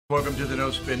Welcome to the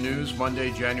No Spin News,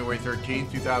 Monday, January 13th,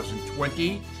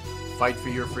 2020. Fight for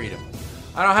your freedom.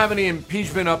 I don't have any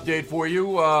impeachment update for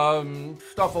you.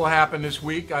 Stuff will happen this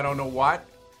week. I don't know what.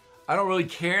 I don't really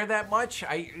care that much.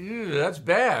 That's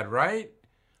bad, right?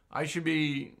 I should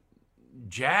be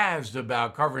jazzed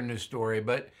about covering this story,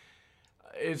 but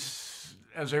it's,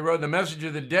 as I wrote in the message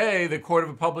of the day, the court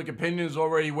of public opinion has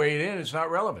already weighed in. It's not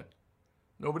relevant.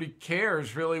 Nobody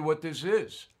cares really what this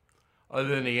is,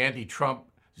 other than the anti-Trump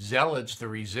zealots, the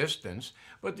resistance,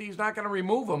 but he's not going to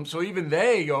remove them. So even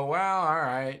they go, well, all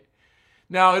right.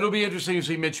 Now, it'll be interesting to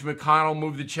see Mitch McConnell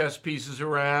move the chess pieces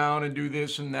around and do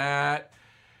this and that.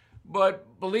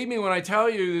 But believe me when I tell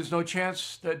you, there's no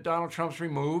chance that Donald Trump's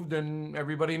removed, and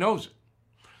everybody knows it.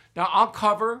 Now, I'll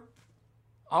cover,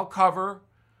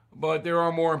 but there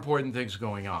are more important things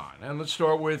going on. And let's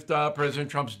start with President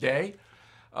Trump's day.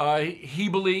 He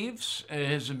believes, and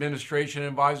his administration and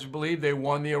advisors believe, they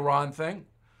won the Iran thing.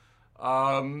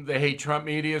 The hate Trump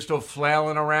media is still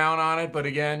flailing around on it, but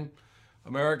again,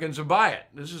 Americans will buy it.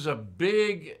 This is a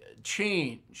big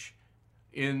change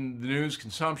in the news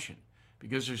consumption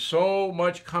because there's so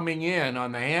much coming in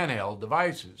on the handheld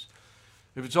devices.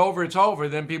 If it's over,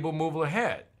 then people move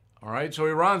ahead. All right, so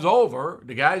Iran's over.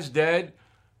 The guy's dead.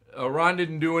 Iran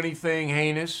didn't do anything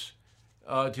heinous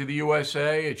to the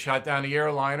USA. It shot down the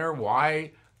airliner.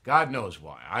 Why? God knows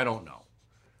why. I don't know.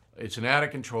 It's an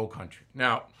out-of-control country.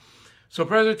 Now, so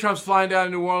President Trump's flying down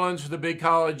to New Orleans for the big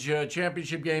college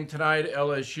championship game tonight,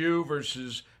 LSU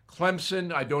versus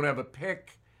Clemson. I don't have a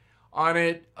pick on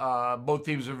it. Both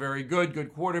teams are very good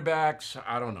quarterbacks.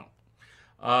 I don't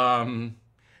know.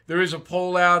 There is a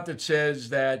poll out that says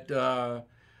that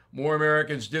more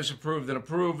Americans disapprove than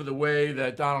approve of the way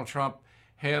that Donald Trump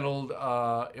handled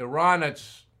Iran.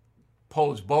 That's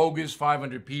poll's bogus,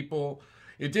 500 people.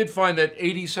 It did find that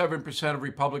 87% of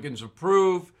Republicans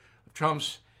approve of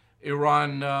Trump's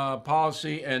Iran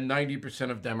policy, and 90%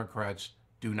 of Democrats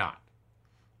do not.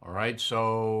 All right,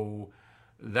 so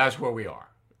that's where we are.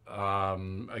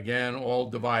 Again,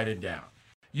 all divided down.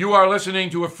 You are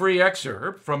listening to a free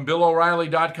excerpt from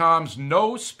BillO'Reilly.com's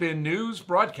No Spin News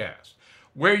broadcast,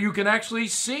 where you can actually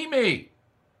see me.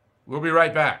 We'll be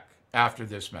right back after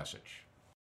this message.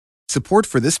 Support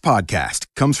for this podcast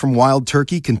comes from Wild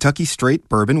Turkey Kentucky Straight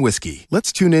Bourbon Whiskey.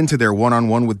 Let's tune in to their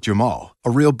one-on-one with Jamal, a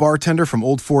real bartender from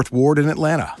Old Fourth Ward in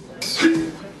Atlanta.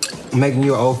 I'm making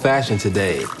you an old-fashioned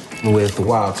today with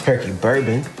Wild Turkey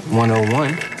Bourbon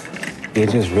 101. It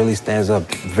just really stands up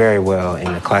very well in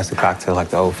a classic cocktail like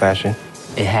the old-fashioned.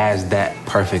 It has that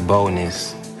perfect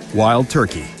boldness. Wild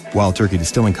Turkey. Wild Turkey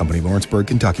Distilling Company, Lawrenceburg,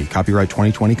 Kentucky. Copyright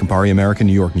 2020, Campari American,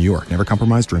 New York, New York. Never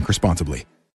compromise, drink responsibly.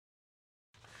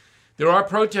 There are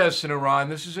protests in Iran.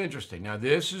 This is interesting. Now,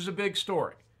 this is a big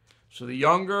story. So the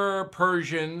younger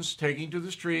Persians taking to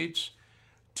the streets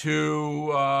to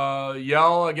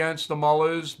yell against the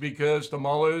mullahs because the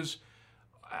mullahs,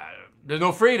 there's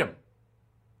no freedom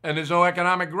and there's no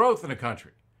economic growth in the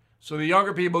country. So the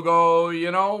younger people go,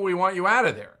 we want you out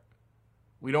of there.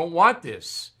 We don't want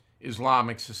this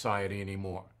Islamic society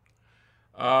anymore.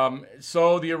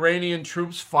 So the Iranian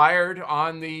troops fired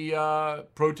on the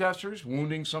protesters,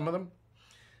 wounding some of them.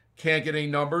 Can't get any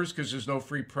numbers because there's no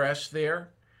free press there.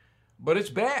 But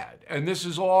it's bad. And this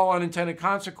is all unintended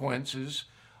consequences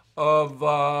of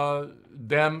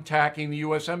them attacking the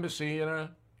U.S. Embassy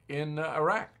in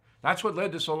Iraq. That's what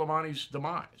led to Soleimani's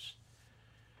demise.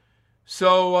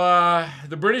 So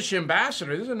the British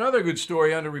ambassador, this is another good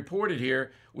story underreported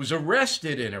here, was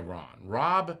arrested in Iran.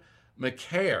 Rob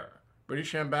Macaire,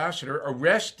 British ambassador,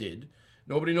 arrested.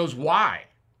 Nobody knows why.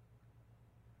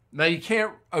 Now, you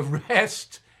can't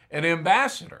arrest an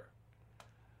ambassador.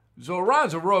 So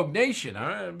Iran's a rogue nation.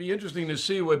 It'd be interesting to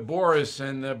see what Boris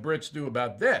and the Brits do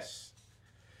about this.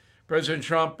 President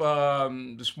Trump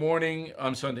this morning,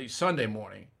 on Sunday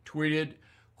morning, tweeted,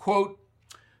 quote,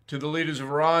 "To the leaders of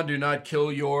Iran, do not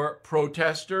kill your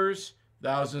protesters.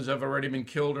 Thousands have already been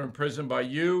killed or imprisoned by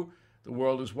you. The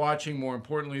world is watching. More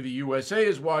importantly, the USA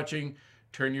is watching.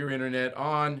 Turn your internet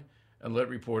on and let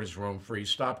reporters roam free.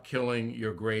 Stop killing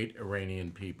your great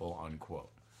Iranian people," unquote.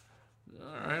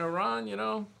 All right,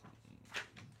 Iran,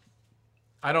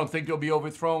 I don't think they'll be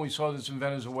overthrown. We saw this in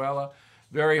Venezuela.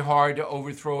 Very hard to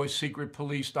overthrow a secret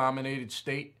police-dominated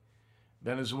state.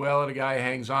 Venezuela, the guy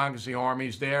hangs on because the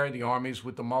army's there. The army's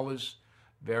with the mullahs.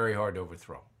 Very hard to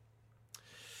overthrow.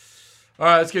 All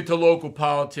right, let's get to local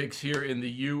politics here in the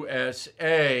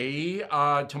USA.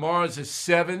 Tomorrow's the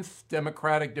 7th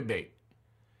Democratic debate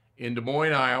in Des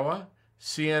Moines, Iowa.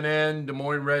 CNN, Des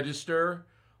Moines Register,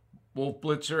 Wolf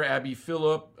Blitzer, Abby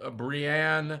Phillip,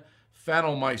 Brianne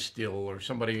Fannelmeistil, or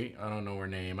somebody, I don't know her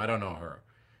name. I don't know her.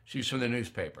 She's from the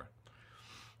newspaper.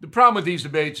 The problem with these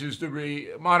debates is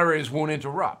the moderators won't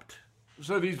interrupt.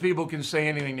 So these people can say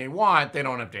anything they want. They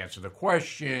don't have to answer the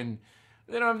question.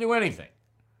 They don't have to do anything.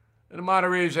 And the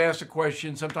moderators ask a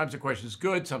question. Sometimes the question is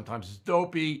good. Sometimes it's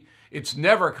dopey. It's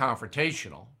never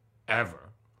confrontational, ever.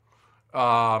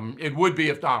 It would be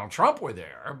if Donald Trump were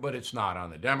there, but it's not on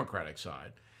the Democratic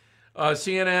side.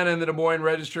 CNN and the Des Moines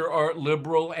Register are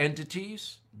liberal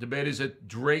entities. Debate is at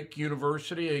Drake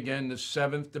University. Again, the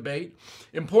 7th debate.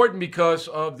 Important because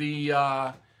of the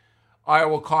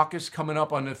Iowa caucus coming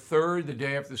up on the 3rd, the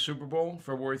day after the Super Bowl,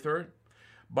 February 3rd.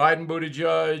 Biden,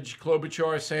 Buttigieg,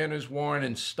 Klobuchar, Sanders, Warren,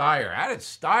 and Steyer. How did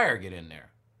Steyer get in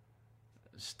there?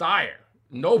 Steyer.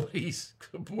 Nobody's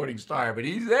supporting Steyer, but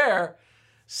he's there.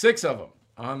 6 of them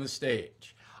on the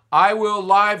stage. I will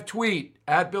live tweet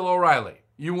at Bill O'Reilly.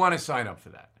 You want to sign up for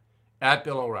that. At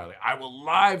Bill O'Reilly. I will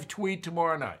live tweet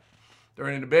tomorrow night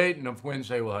during the debate, and on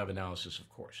Wednesday we'll have analysis, of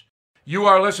course. You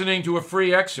are listening to a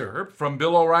free excerpt from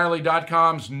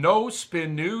BillO'Reilly.com's No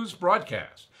Spin News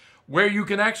broadcast, where you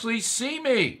can actually see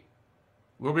me.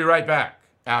 We'll be right back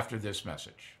after this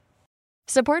message.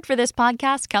 Support for this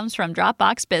podcast comes from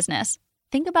Dropbox Business.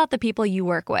 Think about the people you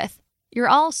work with. You're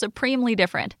all supremely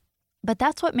different, but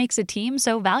that's what makes a team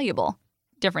so valuable.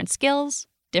 Different skills,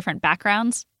 different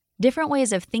backgrounds, different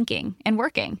ways of thinking and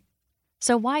working.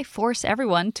 So why force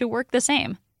everyone to work the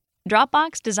same?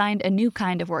 Dropbox designed a new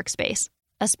kind of workspace,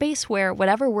 a space where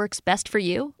whatever works best for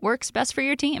you works best for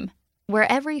your team,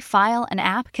 where every file and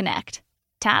app connect.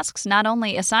 Tasks not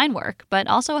only assign work, but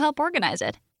also help organize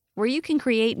it, where you can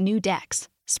create new decks,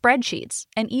 spreadsheets,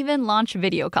 and even launch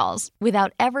video calls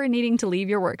without ever needing to leave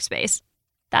your workspace.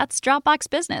 That's Dropbox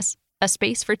Business, a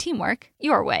space for teamwork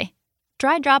your way.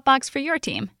 Try Dropbox for your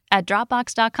team at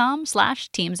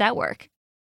dropbox.com/teamsatwork.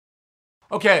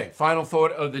 Okay, final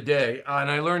thought of the day,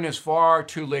 and I learned this far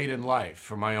too late in life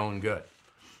for my own good.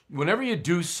 Whenever you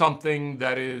do something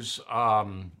that is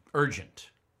urgent.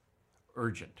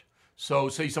 So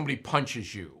say somebody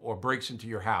punches you or breaks into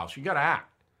your house, you got to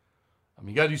act.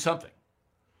 You got to do something.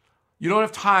 You don't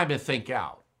have time to think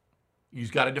out.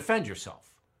 You've got to defend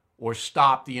yourself or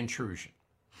stop the intrusion.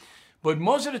 But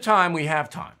most of the time we have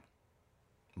time.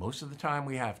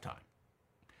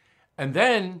 And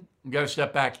then you got to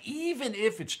step back, even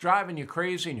if it's driving you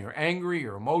crazy and you're angry,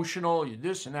 you're emotional, you're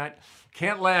this and that.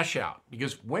 Can't lash out,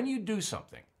 because when you do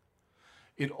something,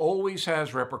 it always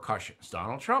has repercussions.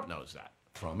 Donald Trump knows that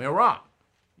from Iran.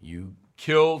 You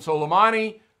killed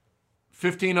Soleimani,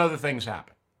 15 other things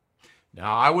happen.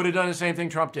 Now, I would have done the same thing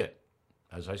Trump did,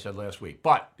 as I said last week.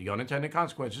 But the unintended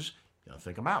consequences, you got to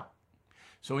think them out.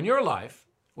 So in your life,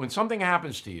 when something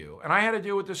happens to you, and I had to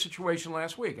deal with this situation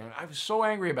last week, and I was so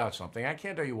angry about something. I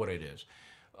can't tell you what it is,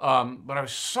 but I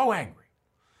was so angry.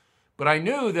 But I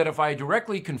knew that if I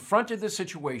directly confronted the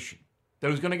situation, that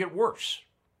it was going to get worse.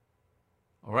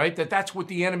 All right? That's what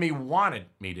the enemy wanted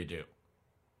me to do.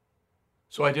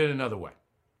 So I did it another way.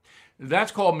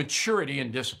 That's called maturity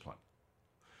and discipline.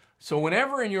 So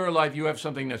whenever in your life you have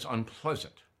something that's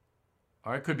unpleasant,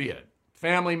 all right, it could be a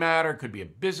family matter, could be a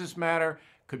business matter,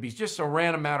 could be just a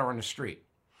random matter on the street.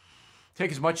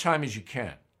 Take as much time as you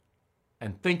can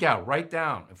and think out, write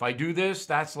down, if I do this,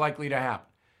 that's likely to happen.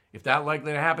 If that's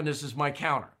likely to happen, this is my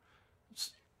counter.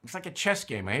 It's like a chess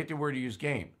game. I hate the word to use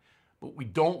game, but we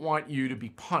don't want you to be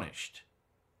punished,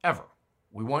 ever.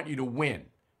 We want you to win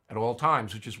at all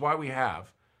times, which is why we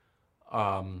have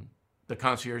the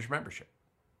concierge membership.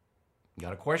 You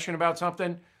got a question about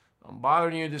something, I'm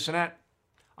bothering you, this and that,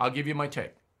 I'll give you my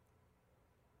take.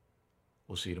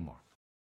 We'll see you tomorrow.